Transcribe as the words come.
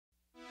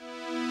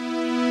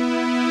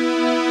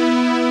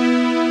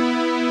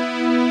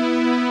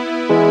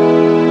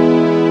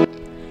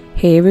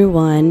Hey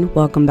everyone,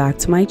 welcome back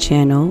to my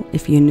channel.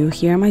 If you're new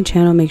here on my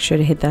channel, make sure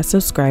to hit that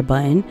subscribe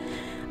button.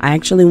 I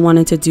actually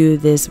wanted to do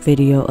this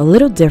video a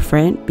little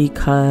different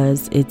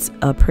because it's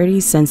a pretty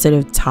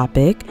sensitive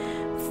topic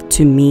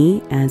to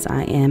me, as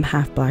I am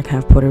half black,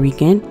 half Puerto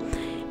Rican,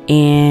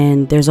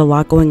 and there's a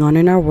lot going on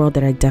in our world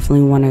that I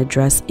definitely want to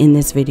address in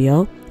this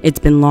video. It's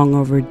been long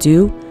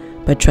overdue,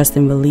 but trust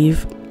and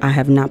believe, I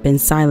have not been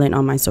silent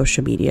on my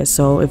social media.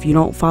 So if you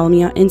don't follow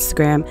me on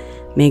Instagram,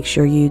 make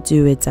sure you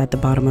do. It's at the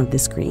bottom of the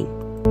screen.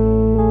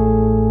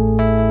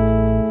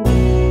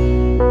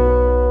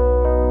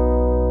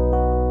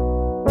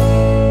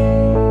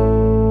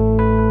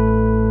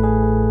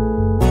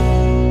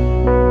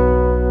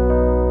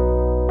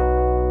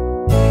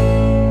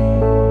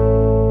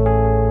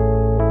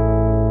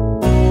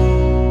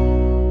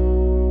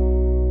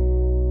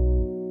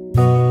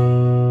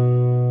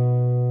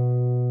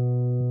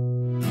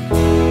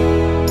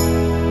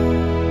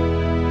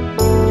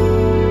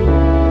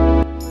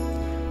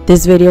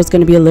 This video is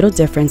going to be a little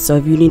different, so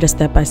if you need a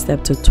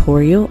step-by-step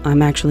tutorial,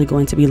 I'm actually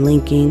going to be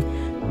linking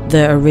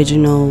the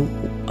original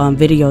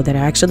video that I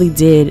actually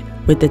did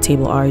with the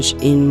table arch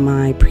in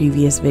my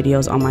previous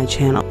videos on my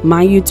channel.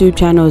 My YouTube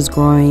channel is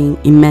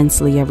growing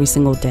immensely every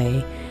single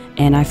day,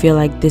 and I feel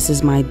like this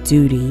is my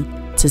duty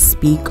to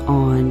speak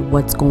on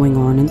what's going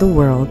on in the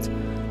world.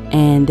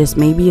 And this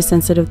may be a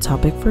sensitive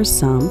topic for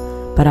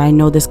some, but I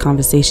know this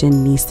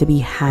conversation needs to be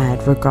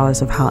had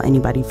regardless of how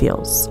anybody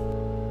feels.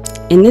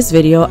 In this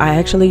video, I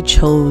actually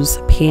chose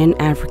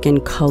Pan-African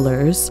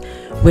colors,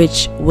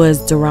 which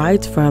was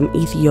derived from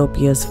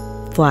Ethiopia's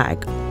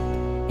flag.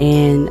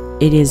 And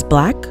it is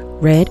black,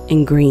 red,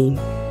 and green.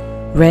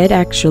 Red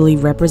actually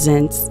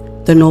represents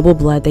the noble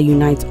blood that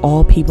unites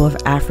all people of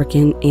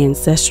African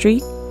ancestry.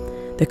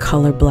 The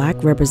color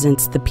black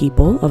represents the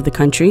people of the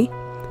country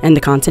and the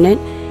continent.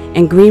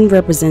 And green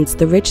represents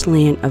the rich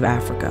land of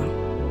Africa.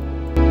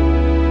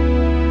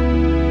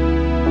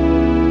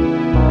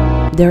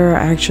 There are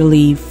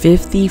actually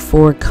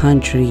 54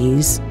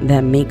 countries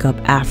that make up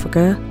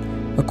Africa,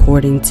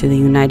 according to the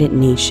United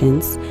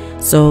Nations.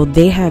 So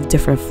they have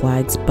different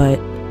flags, but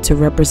to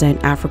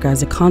represent Africa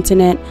as a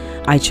continent,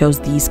 I chose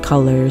these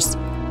colors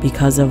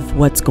because of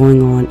what's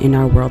going on in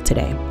our world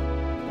today.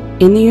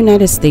 In the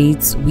United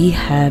States, we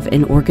have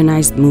an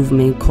organized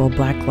movement called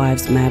Black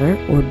Lives Matter,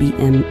 or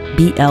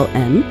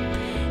BLM,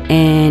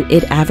 and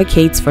it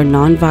advocates for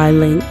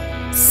nonviolent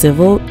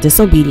civil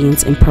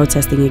disobedience and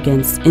protesting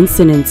against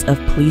incidents of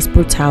police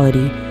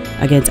brutality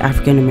against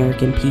African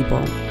American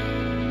people.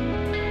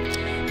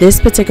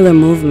 This particular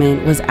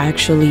movement was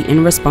actually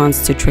in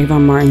response to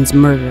Trayvon Martin's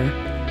murder,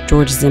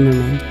 George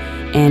Zimmerman,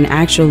 and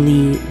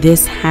actually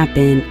this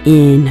happened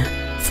in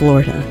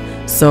Florida.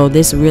 So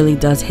this really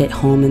does hit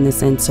home in the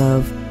sense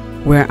of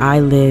where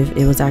I live.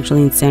 It was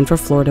actually in Sanford,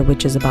 Florida,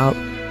 which is about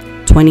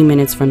 20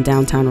 minutes from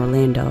downtown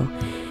Orlando.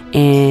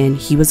 And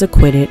he was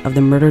acquitted of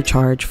the murder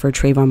charge for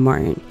Trayvon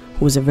Martin,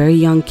 who was a very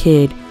young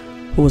kid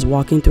who was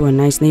walking through a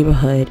nice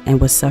neighborhood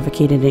and was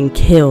suffocated and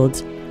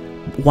killed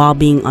while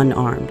being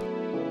unarmed.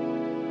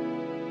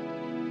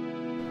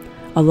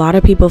 A lot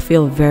of people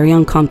feel very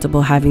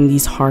uncomfortable having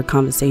these hard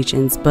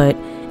conversations, but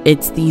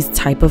it's these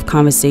type of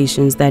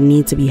conversations that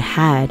need to be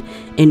had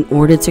in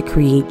order to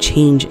create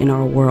change in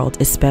our world,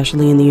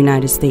 especially in the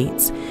United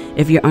States.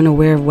 If you're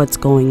unaware of what's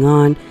going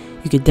on,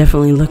 you could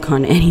definitely look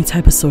on any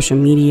type of social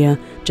media,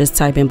 just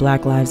type in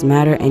Black Lives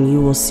Matter, and you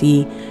will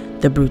see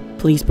the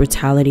police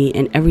brutality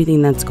and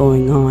everything that's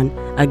going on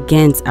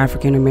against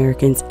African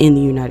Americans in the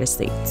United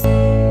States.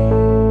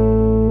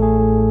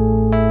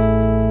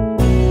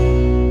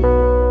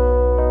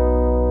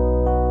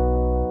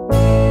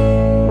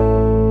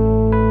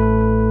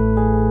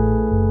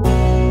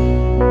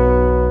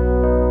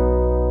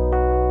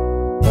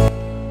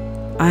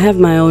 I have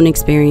my own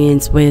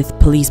experience with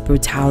police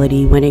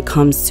brutality when it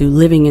comes to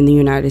living in the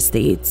United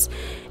States,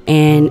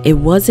 and it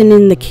wasn't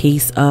in the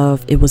case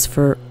of it was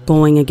for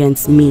going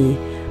against me,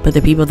 but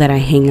the people that I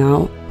hang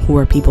out who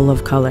are people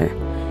of color.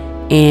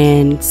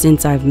 And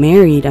since I've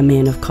married a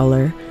man of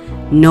color,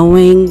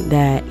 knowing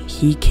that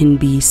he can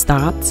be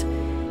stopped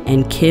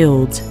and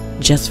killed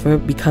just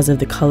because of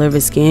the color of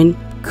his skin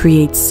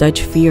creates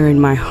such fear in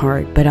my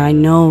heart. But I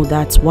know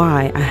that's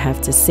why I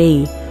have to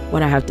say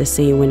what I have to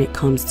say when it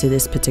comes to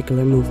this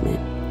particular movement.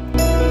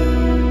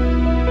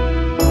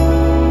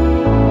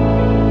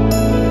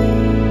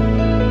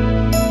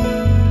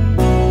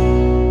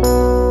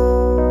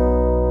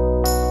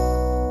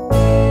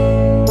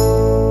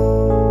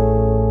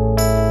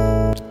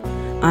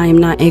 I am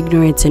not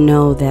ignorant to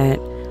know that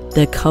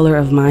the color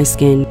of my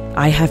skin,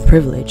 I have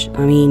privilege.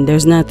 I mean,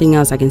 there's nothing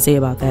else I can say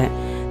about that.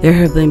 There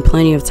have been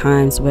plenty of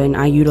times when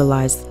I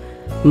utilized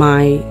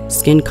my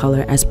skin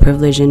color as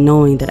privilege and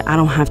knowing that I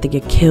don't have to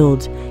get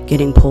killed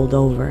getting pulled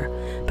over.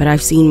 But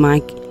I've seen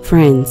my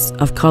friends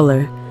of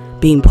color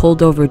being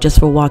pulled over just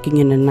for walking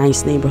in a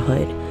nice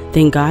neighborhood.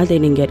 Thank God they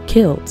didn't get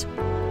killed.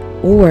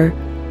 Or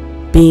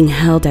being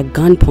held at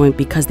gunpoint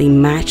because they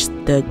matched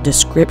the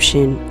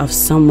description of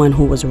someone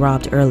who was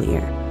robbed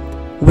earlier,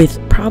 with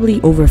probably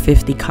over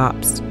 50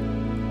 cops.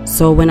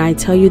 So when I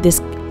tell you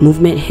this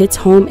movement hits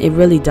home, it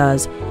really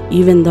does.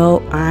 Even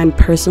though I'm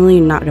personally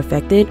not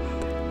affected,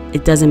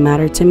 it doesn't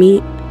matter to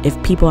me.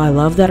 If people I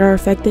love that are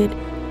affected,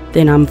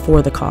 then I'm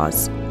for the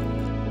cause.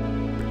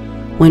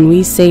 When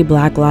we say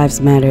Black Lives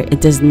Matter,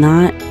 it does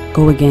not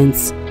go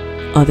against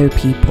other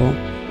people,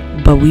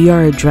 but we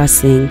are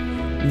addressing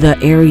the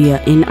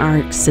area in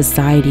our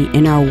society,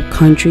 in our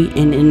country,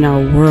 and in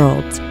our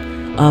world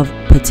of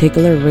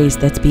particular race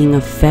that's being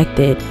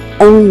affected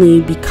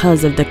only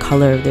because of the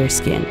color of their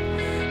skin.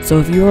 So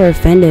if you are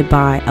offended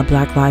by a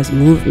Black Lives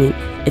movement,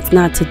 it's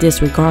not to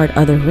disregard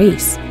other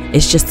race.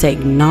 It's just to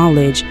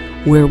acknowledge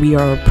where we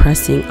are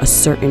oppressing a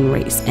certain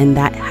race, and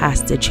that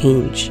has to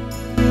change.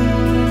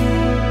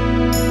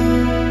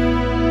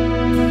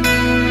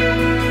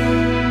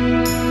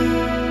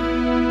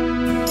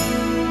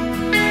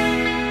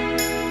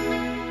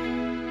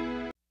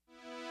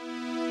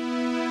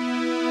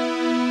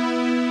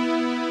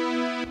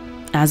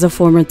 As a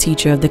former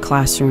teacher of the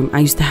classroom, I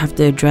used to have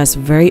to address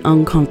very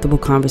uncomfortable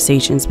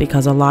conversations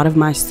because a lot of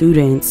my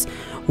students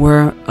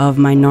were of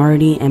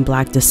minority and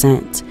Black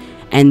descent,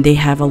 and they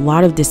have a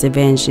lot of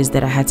disadvantages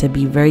that I had to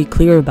be very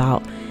clear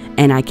about,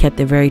 and I kept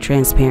it very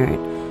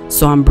transparent.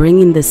 So I'm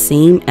bringing the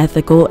same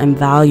ethical and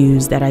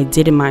values that I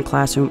did in my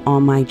classroom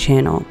on my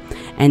channel,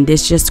 and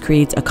this just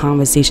creates a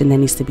conversation that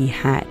needs to be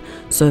had.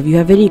 So if you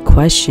have any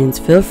questions,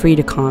 feel free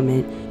to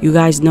comment. You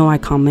guys know I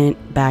comment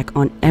back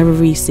on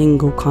every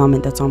single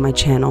comment that's on my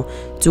channel.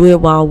 Do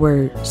it while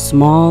we're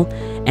small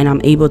and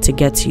I'm able to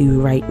get to you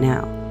right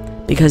now,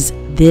 because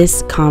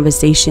this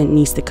conversation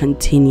needs to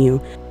continue.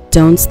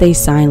 Don't stay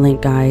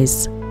silent,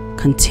 guys.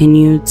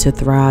 Continue to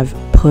thrive,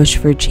 push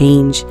for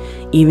change.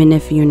 Even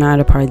if you're not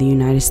a part of the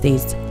United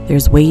States,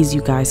 there's ways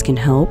you guys can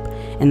help,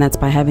 and that's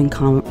by having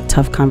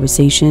tough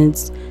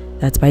conversations.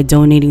 That's by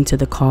donating to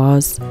the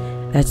cause.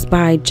 That's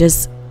by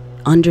just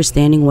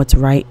understanding what's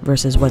right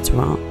versus what's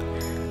wrong.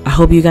 I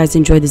hope you guys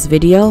enjoyed this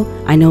video.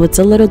 I know it's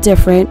a little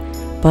different,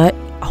 but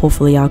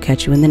hopefully I'll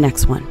catch you in the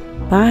next one.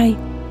 Bye.